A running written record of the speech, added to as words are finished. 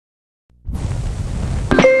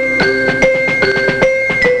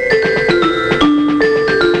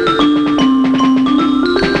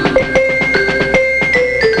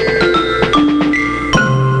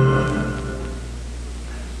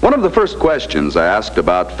first questions asked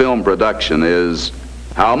about film production is,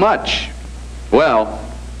 how much? Well,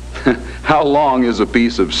 how long is a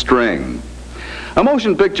piece of string? A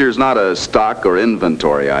motion picture is not a stock or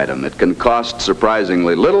inventory item. It can cost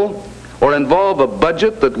surprisingly little or involve a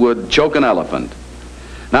budget that would choke an elephant.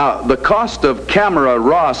 Now, the cost of camera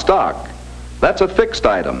raw stock, that's a fixed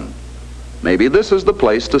item. Maybe this is the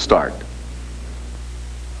place to start.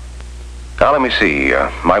 Now, let me see.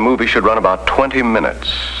 My movie should run about 20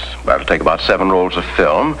 minutes. That'll take about 7 rolls of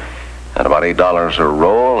film. At about $8 a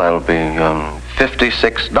roll, that'll be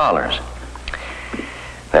 $56.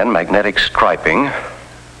 Then magnetic striping.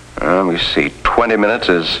 Let me see. 20 minutes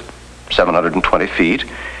is 720 feet.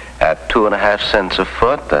 At 2.5 cents a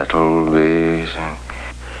foot, that'll be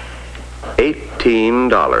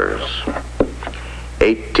 $18.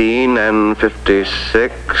 18 and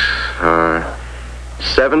 56 are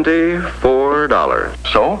 $74.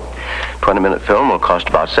 So, 20-minute film will cost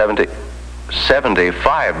about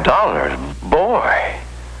 $75. Boy,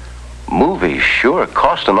 movies sure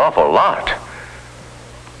cost an awful lot.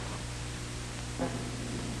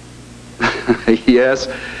 Yes,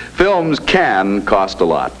 films can cost a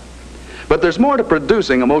lot. But there's more to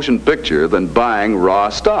producing a motion picture than buying raw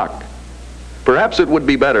stock. Perhaps it would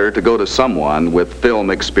be better to go to someone with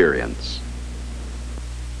film experience.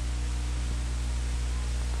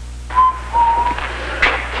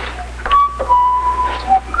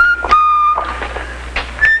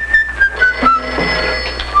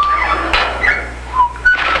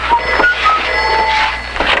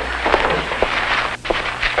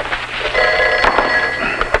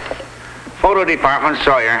 Photo department,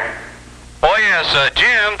 Sawyer. Oh, yes,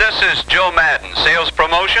 Jim, this is Joe Madden, sales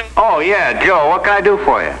promotion. Oh, yeah, Joe, what can I do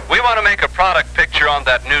for you? We want to make a product picture on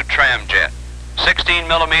that new tramjet. 16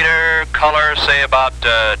 millimeter, color, say about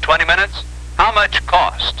 20 minutes. How much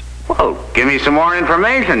cost? Well, give me some more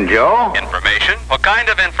information, Joe. Information? What kind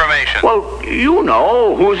of information? Well, you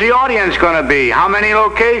know, who's the audience going to be? How many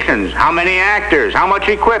locations? How many actors? How much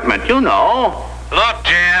equipment? You know. Look,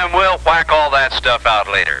 Jim, we'll whack all that stuff out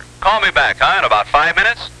later. Call me back, huh, in about 5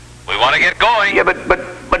 minutes? We want to get going. Yeah,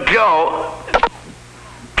 but Joe.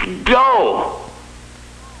 Joe.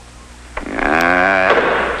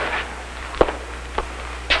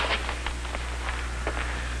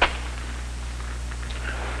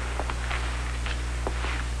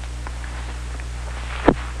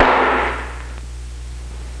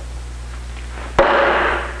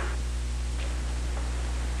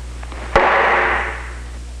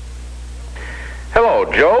 Hello,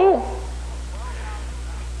 Joe.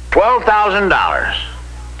 $12,000.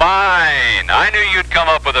 Fine. I knew you'd come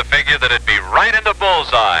up with a figure that'd be right in the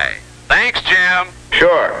bullseye. Thanks, Jim.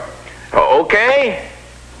 Sure. Okay?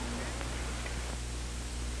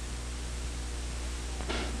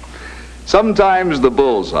 Sometimes the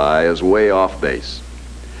bullseye is way off base.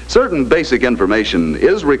 Certain basic information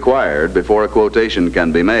is required before a quotation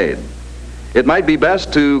can be made. It might be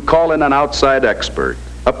best to call in an outside expert,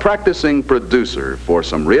 a practicing producer, for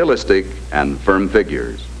some realistic and firm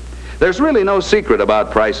figures. There's really no secret about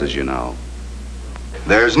prices, you know.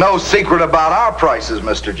 There's no secret about our prices,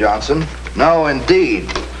 Mr. Johnson. No,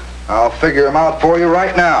 indeed. I'll figure them out for you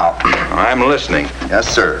right now. I'm listening. Yes,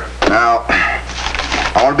 sir. Now,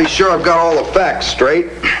 I want to be sure I've got all the facts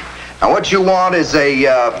straight. Now, what you want is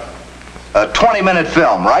a 20-minute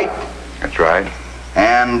film, right? That's right.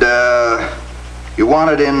 And you want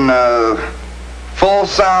it in full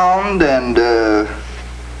sound and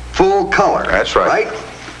full color. That's right. Right?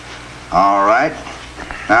 All right.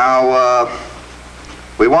 Now,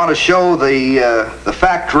 we want to show the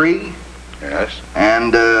factory. Yes.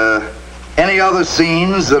 And any other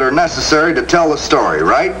scenes that are necessary to tell the story,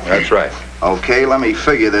 right? That's right. Okay, let me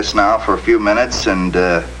figure this now for a few minutes, and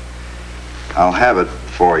I'll have it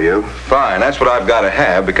for you. Fine, that's what I've got to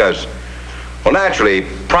have because, well, naturally,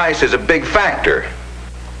 price is a big factor.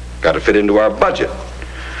 Got to fit into our budget.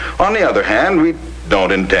 On the other hand, we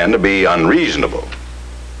don't intend to be unreasonable.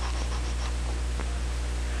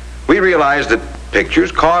 We realize that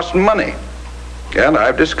pictures cost money. And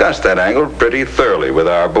I've discussed that angle pretty thoroughly with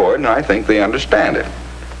our board, and I think they understand it.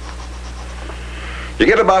 You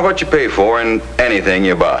get about what you pay for in anything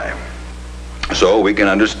you buy. So we can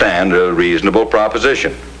understand a reasonable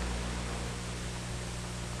proposition.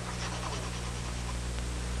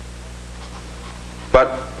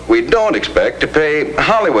 But we don't expect to pay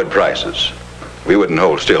Hollywood prices. We wouldn't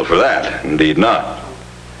hold still for that, indeed not.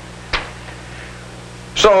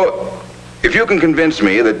 So, if you can convince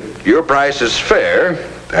me that your price is fair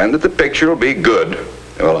and that the picture will be good,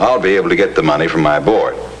 well, I'll be able to get the money from my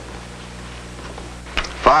board.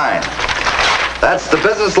 Fine. That's the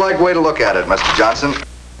businesslike way to look at it, Mr. Johnson.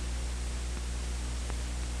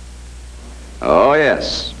 Oh,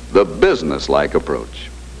 yes, the business-like approach.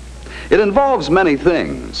 It involves many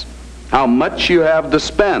things. How much you have to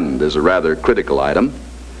spend is a rather critical item,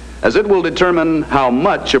 as it will determine how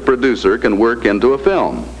much a producer can work into a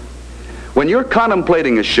film. When you're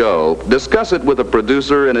contemplating a show, discuss it with a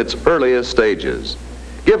producer in its earliest stages.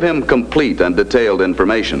 Give him complete and detailed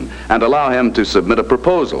information and allow him to submit a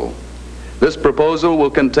proposal. This proposal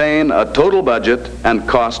will contain a total budget and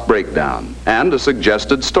cost breakdown and a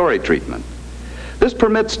suggested story treatment. This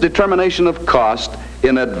permits determination of cost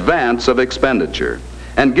in advance of expenditure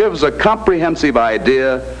and gives a comprehensive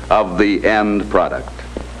idea of the end product.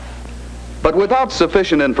 But without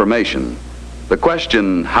sufficient information, the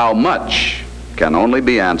question, how much, can only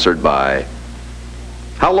be answered by,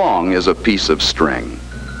 how long is a piece of string?